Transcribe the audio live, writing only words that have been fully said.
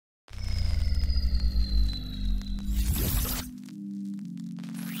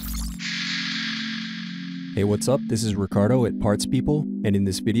Hey, what's up? This is Ricardo at Parts People, and in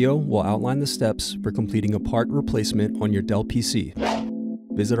this video, we'll outline the steps for completing a part replacement on your Dell PC.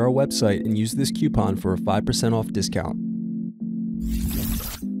 Visit our website and use this coupon for a 5% off discount.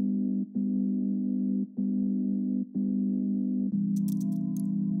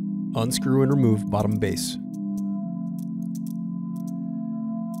 Unscrew and remove bottom base.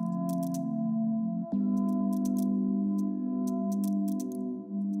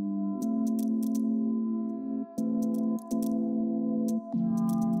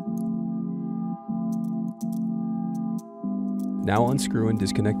 Now unscrew and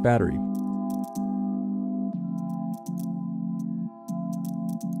disconnect battery.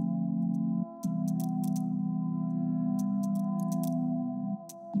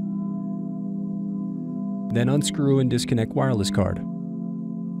 Then unscrew and disconnect wireless card.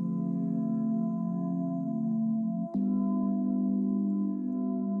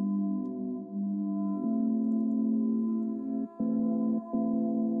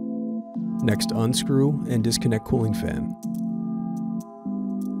 Next, unscrew and disconnect cooling fan.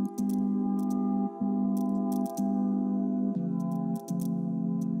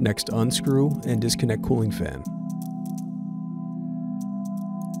 Next, unscrew and disconnect cooling fan.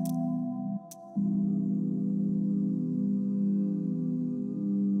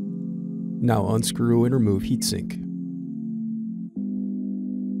 Now unscrew and remove heatsink.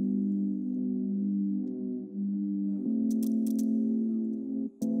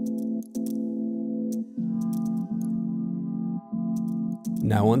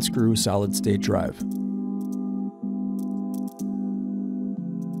 Now unscrew solid state drive.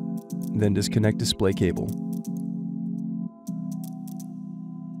 Then disconnect display cable.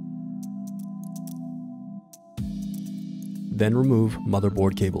 Then remove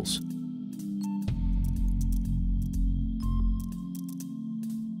motherboard cables.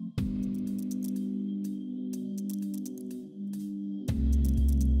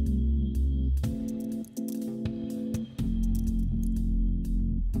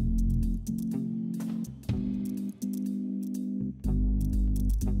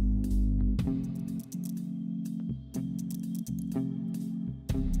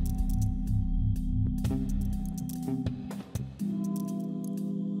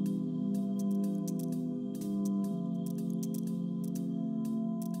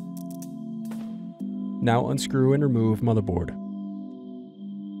 Now unscrew and remove motherboard.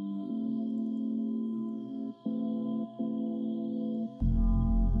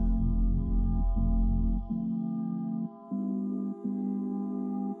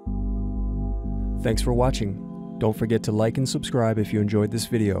 Thanks for watching. Don't forget to like and subscribe if you enjoyed this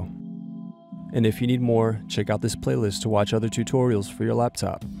video. And if you need more, check out this playlist to watch other tutorials for your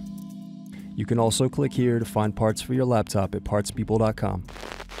laptop. You can also click here to find parts for your laptop at partspeople.com.